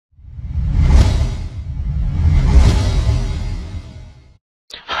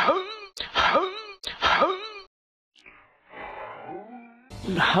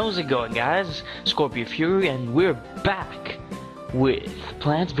How's it going, guys? Scorpio Fury, and we're back with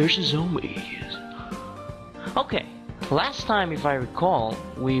Plants vs. Zombies. Okay, last time, if I recall,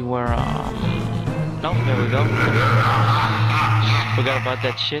 we were, no, there we go. Forgot about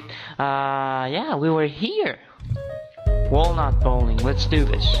that shit. Yeah, we were here. Walnut bowling, let's do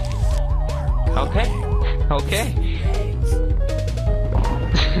this. Okay, okay.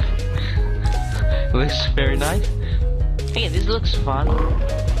 Looks very nice. Hey, this looks fun.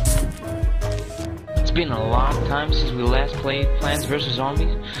 It's been a long time since we last played Plants vs.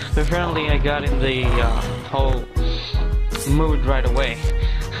 Zombies, but apparently I got in the whole mood right away,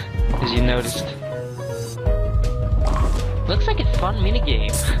 as you noticed. Looks like a fun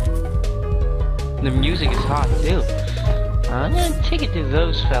minigame. The music is hot too. I'm gonna take it to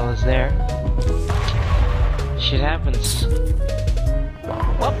those fellas there. Shit happens.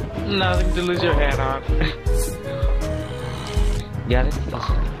 Well, nothing to lose your head on. Got it?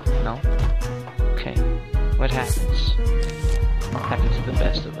 No? Okay. What happens? Happens to the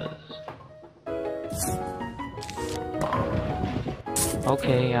best of us.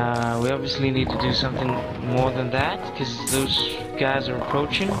 Okay, we obviously need to do something more than that, because those guys are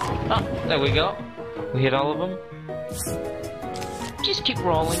approaching. Oh, there we go. We hit all of them. Just keep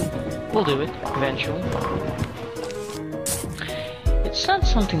rolling. We'll do it, eventually. It's not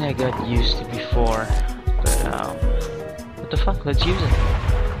something I got used to before, but, what the fuck, let's use it.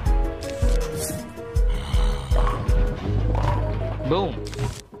 Boom.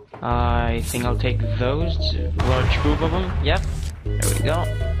 I think I'll take those, large group of them, yep. There we go.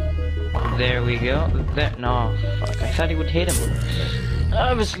 There we go. There, no, fuck, I thought he would hit him.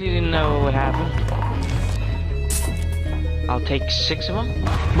 Obviously didn't know what happened. I'll take 6 of them.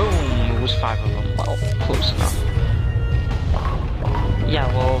 Boom, it was 5 of them. Well, close enough. Yeah,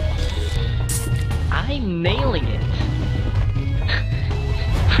 well, I'm nailing it.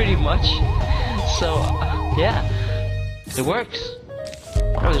 Pretty much. So, yeah, it works.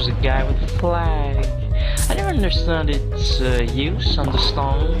 Oh, there's a guy with a flag. I never understand its use on the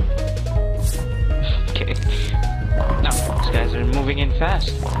stone. Okay. No, these guys are moving in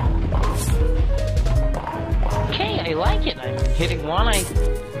fast. Okay, I like it. I'm hitting one, I'm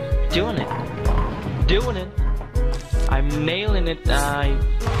doing it. Doing it. I'm nailing it.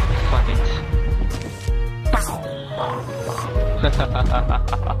 Fuck it.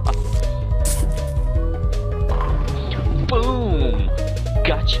 Boom!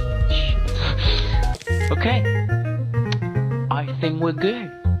 Gotcha. Okay. I think we're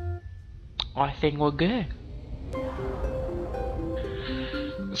good. I think we're good.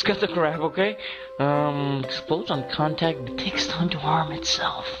 Let's get the crap, okay? Explodes on contact. It takes time to harm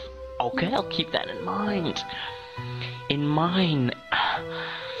itself. Okay, I'll keep that in mind. In mind.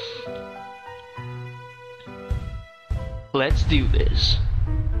 Let's do this.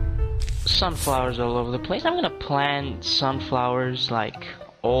 Sunflowers all over the place. I'm gonna plant sunflowers like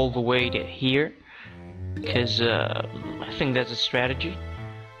all the way to here, because I think that's a strategy.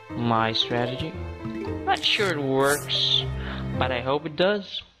 My strategy. Not sure it works, but I hope it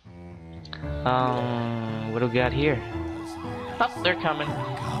does. What do we got here? Oh, they're coming.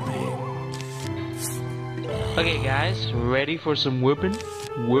 Okay, guys, ready for some whooping?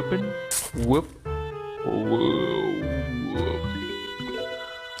 Whooping? Whoop. Whoa.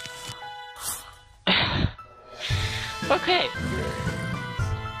 Okay.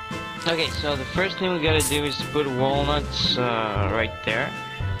 Okay, so the first thing we gotta do is to put walnuts right there,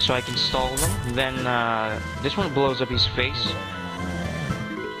 so I can stall them. Then this one blows up his face.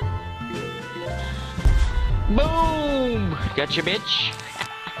 Boom! Gotcha, bitch.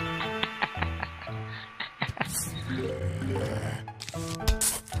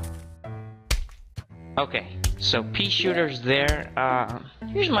 Okay, so pea shooter's there.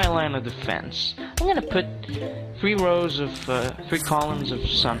 Here's my line of defense. I'm gonna put 3 rows of 3 columns of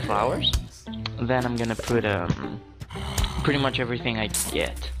sunflowers. Then I'm gonna put pretty much everything I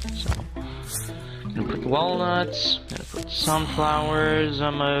get. So I'm gonna put walnuts, I'm gonna put sunflowers.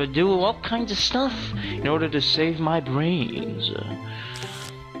 I'm gonna do all kinds of stuff in order to save my brains.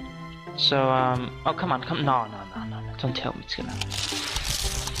 So oh, come on, no, don't tell me it's gonna.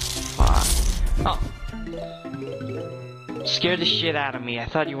 Oh. Scared the shit out of me. I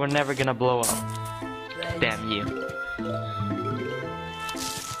thought you were never gonna blow up. Damn you.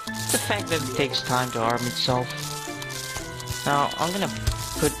 The fact that it takes time to arm itself. Now, I'm gonna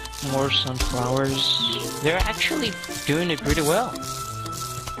put more sunflowers. They're actually doing it pretty well.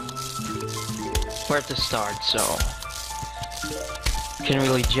 We're at the start, so can't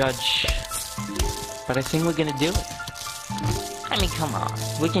really judge. But I think we're gonna do it. I mean, come on.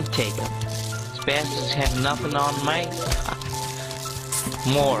 We can take them. Bastards have nothing on me.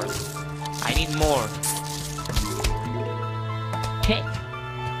 More. I need more. Okay.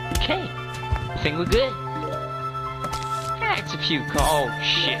 Okay. I think we're good. Ah, it's a few. Oh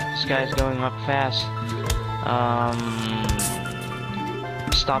shit! This guy's going up fast.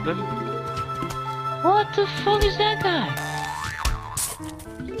 Stop him. What the fuck is that guy?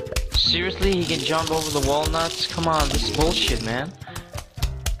 Seriously, he can jump over the walnuts? Come on, this is bullshit, man.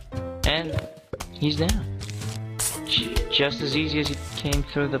 And he's down. Just as easy as he came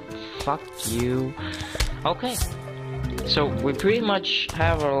through the... Fuck you. Okay. So, we pretty much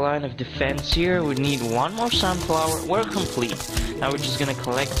have our line of defense here. We need one more sunflower. We're complete. Now we're just gonna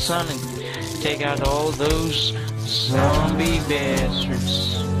collect sun and take out all those zombie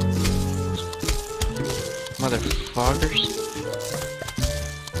bastards. Motherfuckers.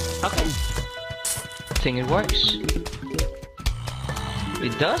 Okay. I think it works.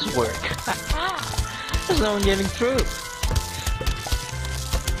 It does work. There's no one getting through.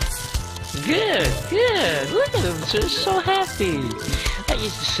 Good, good. Look at them, they're so happy. I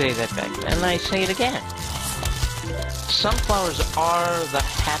used to say that back then, and I say it again. Sunflowers are the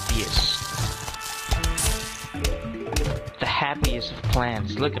happiest. The happiest of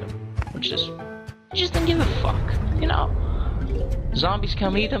plants. Look at them. Just don't give a fuck. You know, zombies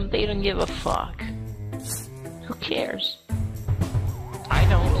come eat them, they don't give a fuck. Who cares? I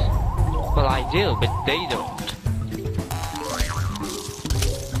don't. Well, I do, but they don't.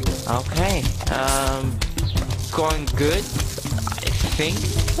 Okay, going good, I think.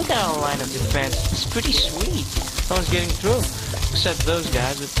 Look at our line of defense, it's pretty sweet. No one's getting through, except those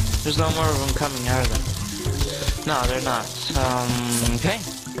guys, but there's no more of them coming, are there? No, they're not. Okay,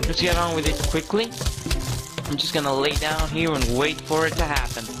 let's get on with it quickly. I'm just gonna lay down here and wait for it to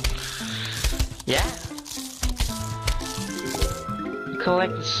happen. Yeah.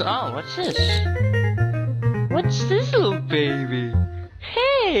 Collect the... Oh, what's this? What's this little baby?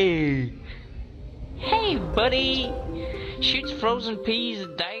 Hey! Hey, buddy! Shoots frozen peas,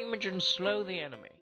 damage and slow the enemy.